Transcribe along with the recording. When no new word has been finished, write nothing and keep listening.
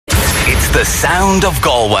the sound of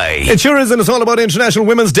Galway. It sure is, and it's all about International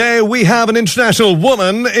Women's Day. We have an international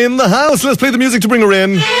woman in the house. Let's play the music to bring her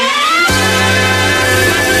in.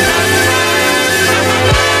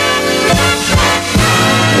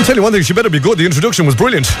 I'll tell you one thing, she better be good. The introduction was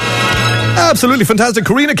brilliant. Absolutely fantastic.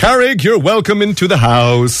 CorinaK, you're welcome into the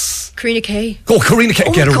house. CorinaK. Oh, CorinaK.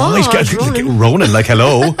 Oh, get it God, right. Get Ronan. Ronan, like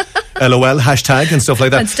hello. LOL, hashtag and stuff like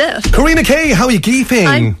that. And stuff. CorinaK, how are you keeping?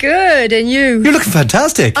 I'm good, and you? You're looking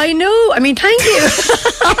fantastic. I know. I mean, thank you.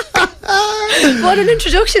 What an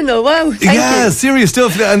introduction, though. Wow. Thank you. Serious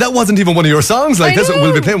stuff. And that wasn't even one of your songs. Like this,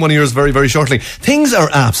 we'll be playing one of yours very, very shortly. Things are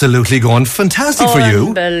absolutely going fantastic for you.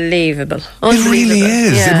 Unbelievable. It really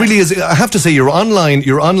is. Yeah. It really is. I have to say, your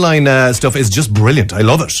online stuff is just brilliant. I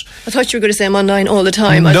love it. I thought you were going to say I'm online all the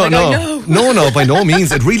time. I was No, by no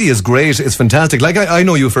means. It really is great. It's fantastic. Like I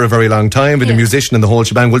know you for a very long time, been a musician and the whole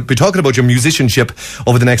shebang. We'll be talking about your musicianship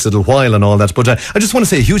over the next little while and all that. But I just want to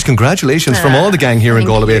say a huge congratulations from all the gang here in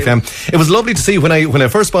Galway FM. It was lovely to see when I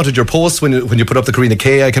first spotted your posts when you put up the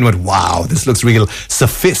CorinaK. I kind of went, wow, this looks real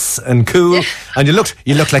sophists and cool. Yeah. And you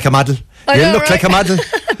look like a model. Like a model.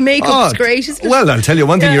 Makeup's great, isn't it? Well, I'll tell you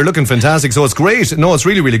one thing, you're looking fantastic, so it's great. No, it's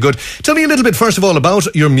really, really good. Tell me a little bit, first of all,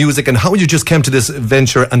 about your music and how you just came to this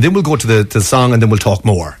venture, and then we'll go to the song, and then we'll talk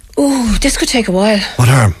more. Oh, this could take a while. What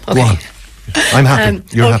harm? Okay. Go on. I'm happy.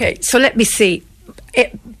 You're happy. Okay, so let me see.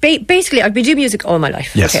 Basically, I've been doing music all my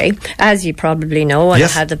life, yes. Okay? As you probably know, and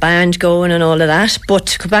yes. I had the band going and all of that. But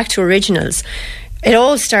to go back to originals, it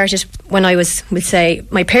all started when I was, we'll say,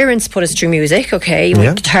 my parents put us through music, okay?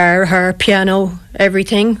 Guitar, harp, piano,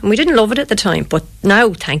 everything. And we didn't love it at the time, but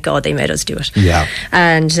now, thank God, they made us do it. Yeah.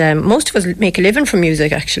 And most of us make a living from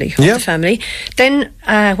music, actually, the family. Then,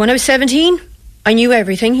 when I was 17, I knew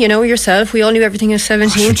everything, you know yourself. We all knew everything at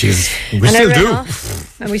 17. Oh, Jesus. We still do.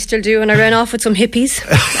 And we still do. And I ran off with some hippies.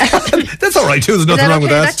 That's all right too. There's nothing wrong with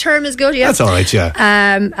that. That term is good, yeah. That's all right, yeah.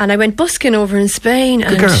 And I went busking over in Spain.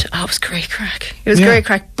 Good girl. It was great crack. It was great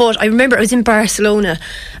crack. But I remember I was in Barcelona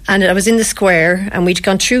and I was in the square and we'd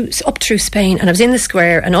gone up through Spain and I was in the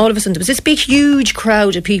square and all of a sudden there was this big, huge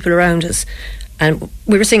crowd of people around us. And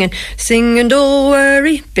we were singing Don't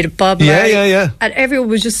Worry, bit of Bob Marley. Yeah. And everyone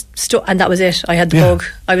was just stuck, and that was it. I had the bug.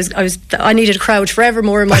 I needed a crowd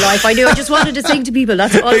forevermore in my life. I just wanted to sing to people.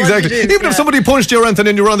 That's all I wanted to do. Even if somebody punched you or anything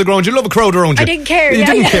and you were on the ground, you love a crowd around you. I didn't care. You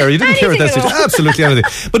didn't care. You didn't care at that stage. Absolutely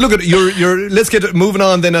anything. But look at let's get moving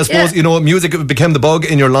on then. I suppose music became the bug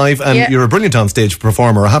in your life, and you're a brilliant on stage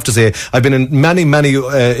performer. I have to say, I've been in many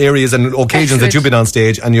areas and occasions that you've been on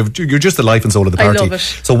stage, and you're just the life and soul of the party. I love it.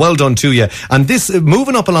 So well done to you. And this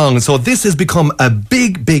moving up along, so this has become a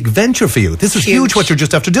big venture for you. This is huge what you're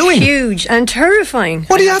just after doing. Huge and terrifying.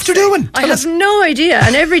 What are you after doing? I have no idea,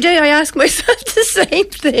 and every day I ask myself the same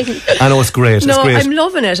thing. I know, it's great. No, I'm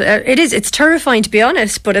loving it. It's terrifying, to be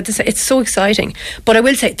honest, but it's so exciting. But I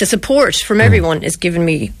will say the support from everyone is giving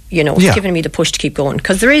me, giving me the push to keep going,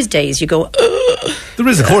 because there is days you go, ugh. There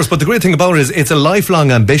is, of course, but the great thing about it is it's a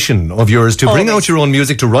lifelong ambition of yours to bring out your own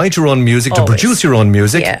music, to write your own music, to produce your own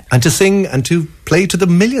music, and to sing and to play to the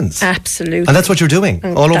millions. Absolutely. And that's what you're doing,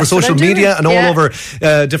 all over social media and all over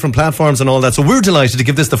different platforms and all that. So we're delighted to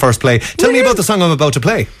give this the first play. Tell me about the song I'm about to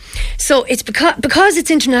play. So it's because it's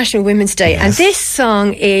International Women's Day, and this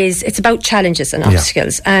song it's about challenges and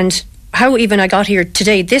obstacles, and how even I got here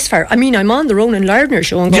today this far. I mean, I'm on the Ronan Lardner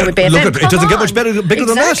show and Galway BFM. Look, it doesn't get much bigger than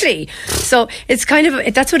that. Exactly. So it's kind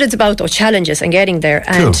of, that's what it's about, those challenges and getting there.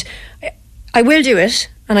 And I will do it,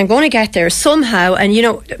 and I'm going to get there somehow. And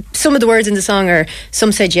some of the words in the song are,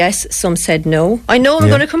 some said yes, some said no. I know I'm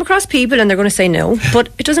going to come across people and they're going to say no, but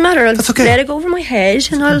it doesn't matter. I'll let it go over my head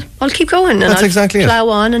and I'll keep going, and I'll plow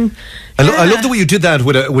on. And I love the way you did that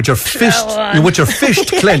with your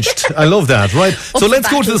fist clenched. I love that, right? So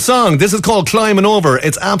let's go to the song. This is called Climbing Over.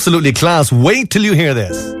 It's absolutely class. Wait till you hear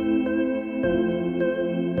this.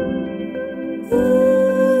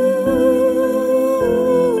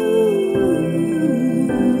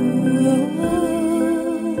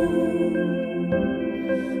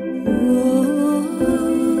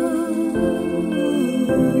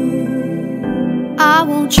 I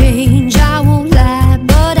won't change, I won't lie,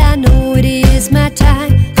 but I know it is my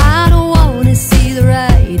time. I don't want to see the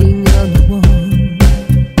writing on the wall.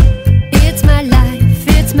 It's my life,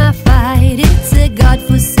 it's my fight, it's a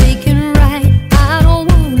God-forsaken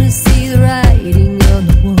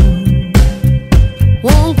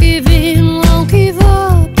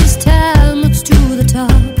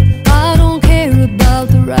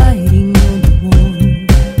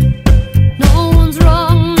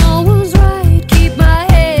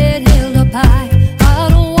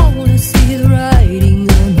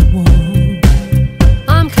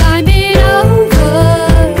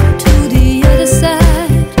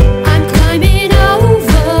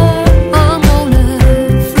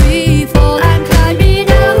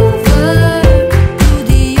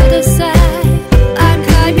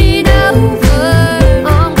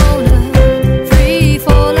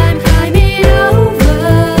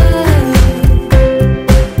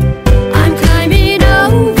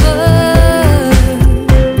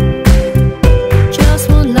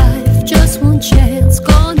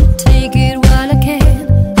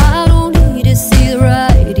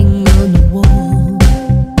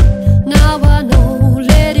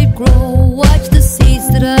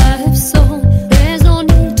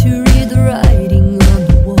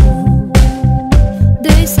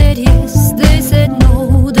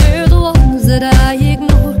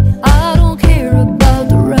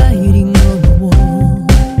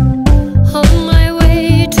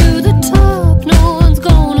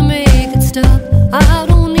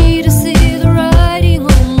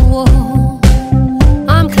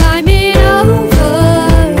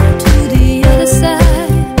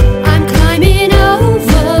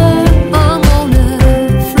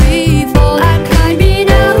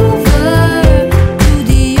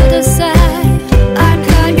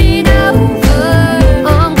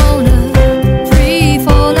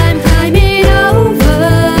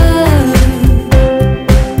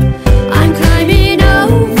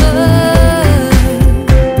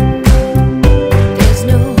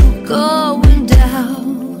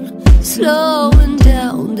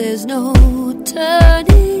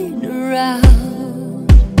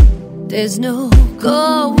there's no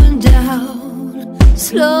going down,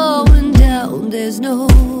 slowing down, there's no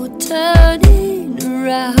turning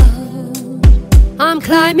around. I'm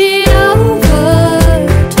climbing over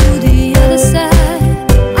to the other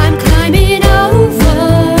side. I'm climbing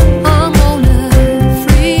over, I'm gonna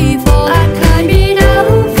free fall. I'm climbing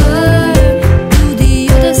over to the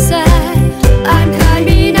other side. I'm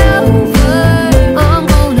climbing over, I'm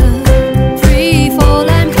gonna free fall.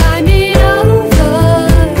 I'm climbing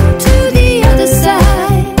over to the other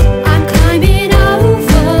side. I'm climbing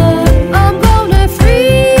over, I'm gonna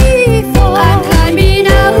free fall. I'm climbing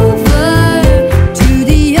over to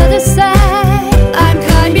the other side. I'm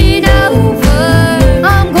climbing over,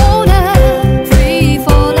 I'm gonna free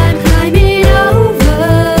fall. I'm climbing over,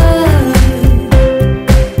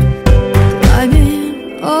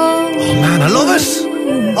 climbing over. Man, I love it.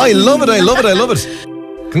 I love it. I love it. I love it.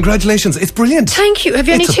 Congratulations. It's brilliant. Thank you. Have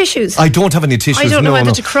you any tissues? I don't have any tissues. I don't know no,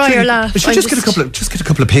 whether no. to cry or laugh. But you just get a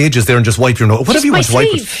couple of pages there and just wipe your nose. Whatever Just you my want to wipe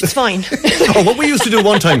sleeve. it. It's fine. Oh, what we used to do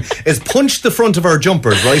one time is punch the front of our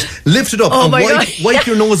jumpers, right? Lift it up Oh and my wipe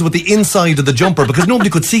your nose with the inside of the jumper because nobody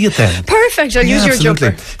could see it then. Perfect. I'll use your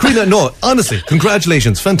absolutely. jumper. Corina, no, honestly,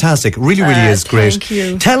 congratulations. Fantastic. Really, really is great. Thank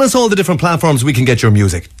you. Tell us all the different platforms we can get your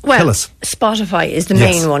music. Well, Tell us. Spotify is the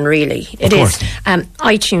Yes. main one, really. It course. is.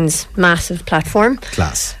 iTunes, massive platform.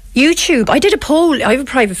 Class. YouTube, I did a poll. I have a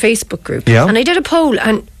private Facebook group. Yeah. And I did a poll,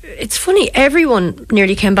 and it's funny, everyone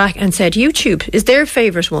nearly came back and said YouTube is their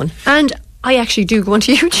favourite one. And I actually do go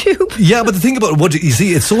onto YouTube. Yeah, but the thing about what you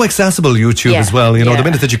see, it's so accessible, YouTube, Yeah, as well. You know, yeah. the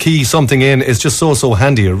minute that you key something in, it's just so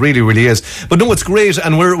handy. It really, really is. But no, it's great,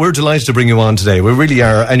 and we're delighted to bring you on today. We really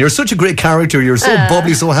are. And you're such a great character. You're so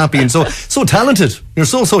bubbly, so happy, and so talented. You're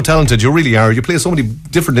so talented. You really are. You play so many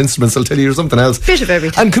different instruments. I'll tell you, you're something else. Bit of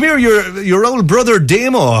everything. And come here, your old brother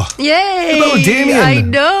Damo. Yay! Hello, Damien. I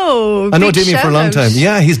know. I know Big Damien for a long shout out. time.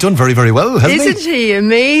 Yeah, he's done very, very well, hasn't Isn't he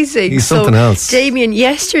amazing? He's something else. Damien,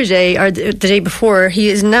 yesterday or the day before, he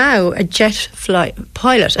is now a jet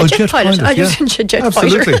pilot. A jet pilot. I just said jet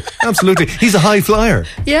Absolutely, fighter. absolutely. He's a high flyer.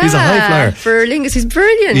 Yeah, he's a high flyer. For Lingus, he's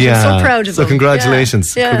brilliant. Yeah, I'm so proud of him. So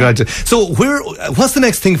congratulations. Yeah. Congratulations. So what's the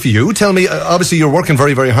next thing for you? Tell me, obviously you're working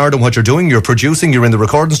very, very hard on what you're doing. You're producing, you're in the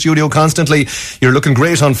recording studio constantly. You're looking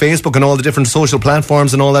great on Facebook and all the different social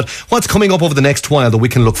platforms and all that. What's coming up over the next while that we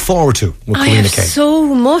can look forward to with I have CorinaK? so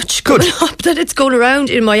much going up that it's going around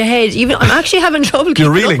in my head. Even I'm actually having trouble keeping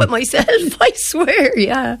reeling. up with myself. I swear,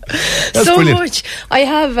 yeah. That's so brilliant. much. I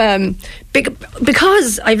have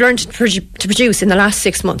because I've learned to produce in the last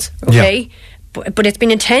 6 months. Okay. Yeah. But it's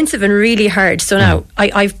been intensive and really hard. So now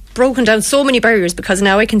I've broken down so many barriers because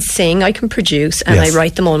now I can sing, I can produce, and Yes. I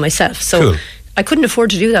write them all myself. So Cool. I couldn't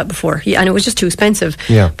afford to do that before, and it was just too expensive.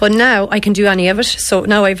 Yeah. But now I can do any of it. So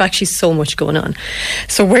now I've actually so much going on.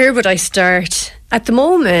 So where would I start? At the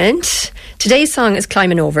moment, today's song is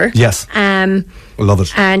Climbing Over. Yes. I love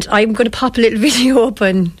it. And I'm going to pop a little video up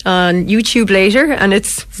on YouTube later, and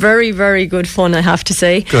it's very, very good fun, I have to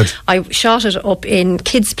say. Good. I shot it up in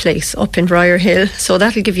Kids' Place, up in Briar Hill, so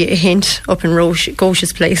that'll give you a hint up in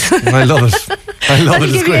Gosha's Place. I love it. I love That'll it.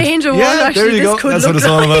 It's give you a great. hint of yeah, what actually there you this go. could That's what look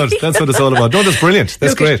it's all about. like. That's what it's all about. No, that's brilliant.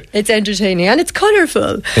 That's Look, great. It's entertaining and it's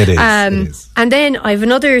colourful. It is, it is. And then I have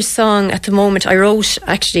another song at the moment. I wrote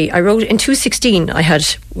in 2016. I had,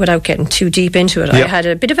 without getting too deep into it, Yep. I had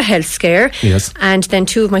a bit of a health scare. Yes. And then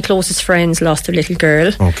two of my closest friends lost their little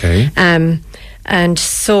girl. Okay. And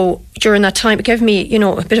so during that time, it gave me,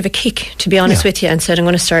 a bit of a kick, to be honest Yeah. with you, and said, I'm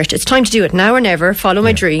going to start. It's time to do it now or never. Follow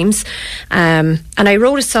my dreams. And I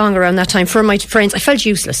wrote a song around that time for my friends. I felt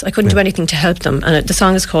useless. I couldn't do anything to help them. And the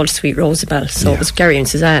song is called Sweet Rosabelle. So it was Gary and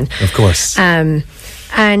Suzanne. Of course.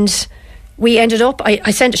 And we ended up, I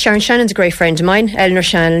sent Sharon Shannon's a great friend of mine, Eleanor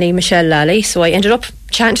Shanley, Michelle Lally. So I ended up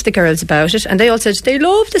chatting to the girls about it, and they all said they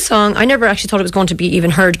loved the song. I never actually thought it was going to be even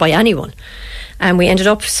heard by anyone. And we ended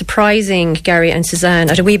up surprising Gary and Suzanne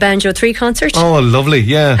at a Wee Banjo 3 concert. Oh, lovely,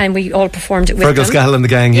 yeah. And we all performed it with Fergus them. Gall and the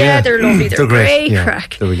gang, yeah. They're lovely. They're great Yeah,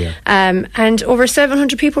 crack. there we go. And over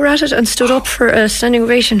 700 people were at it and stood up for a standing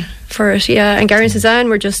ovation for it, yeah. And Gary and Suzanne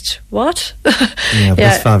were just, what? Yeah,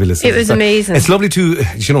 that's fabulous. It was amazing. It's lovely to,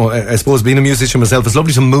 I suppose being a musician myself, it's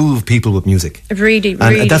lovely to move people with music. It really, And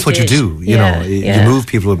really that's what did. you do, Yeah, you move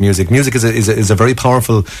people with music. Music is a very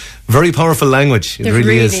powerful language. It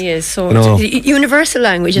really is. So You know, it's a universal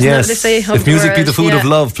language, isn't yes. that what they say? If music be the food of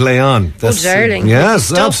love, play on. That's, darling. Yes,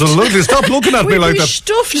 Stuffed. absolutely. Stop looking at me We'd like be that.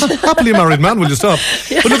 stuffed. Happily married man, will you stop?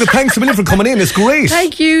 But look, thanks a million for coming in. It's great.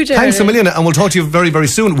 Thank you, darling. Thanks a million, and we'll talk to you very, very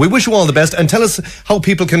soon. We wish wish you all the best, and tell us how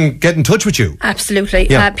people can get in touch with you. Absolutely.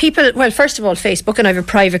 Yeah. People, well, first of all, Facebook, and I have a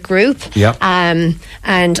private group. Yeah. And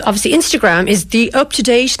obviously Instagram is the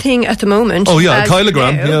up-to-date thing at the moment. Oh, yeah,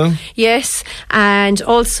 Kylogram, yeah. Yes. And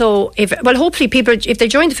also, hopefully people, if they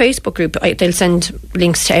join the Facebook group, they'll send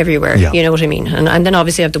links to everywhere. Yeah. You know what I mean? And then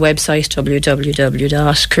obviously I have the website,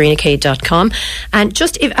 www.CorinaK.com. And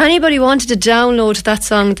just if anybody wanted to download that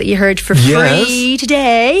song that you heard for free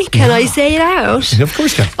today, can I say it out? Of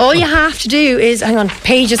course you can. All you have to do is, hang on,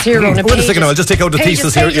 pages here, Ronan. Wait a second, I'll just take out the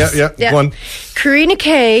thesis here. Yeah. Go on.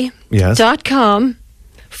 CorinaK.com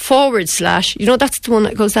 / you know, that's the one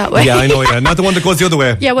that goes that way. Yeah, I know, not the one that goes the other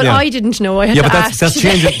way. Yeah, well, I didn't know. I had to ask that's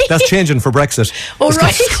changing. That's changing for Brexit. Oh,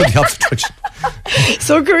 right. It's got the opposite direction.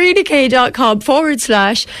 So CorinaK.com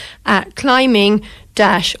 / climbing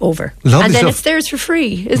 -over. Lovely and then stuff. it's theirs for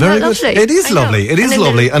free. Isn't Very that lovely? good. It is lovely. It is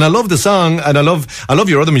lovely. And I love the song, and I love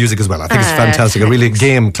your other music as well. I think it's fantastic. A really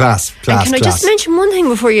game class. Can I just mention one thing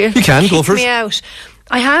before you can go for it. me out?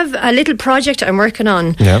 I have a little project I'm working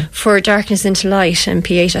on for Darkness into Light and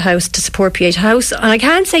Pieta House, to support Pieta House, and I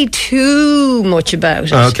can't say too much about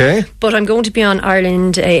it. Okay. But I'm going to be on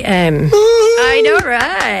Ireland AM. I know,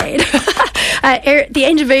 right? The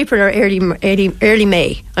end of April or early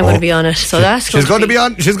May. I'm going to be on it. So that's she's going to be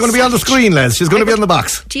on. She's going to be on the screen, Les. She's going to be on the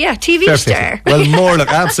box. Yeah, TV star. Well, more look,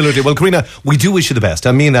 absolutely. Well, Corina, we do wish you the best.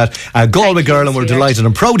 I mean that. Galway girl, and we're delighted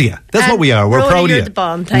and proud of you. That's what we are. We're proud of you. You're the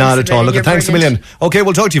bomb. Thanks Not at all. Look, thanks a million. Okay,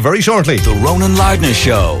 we'll talk to you very shortly. The Ronan Lardner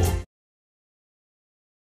Show.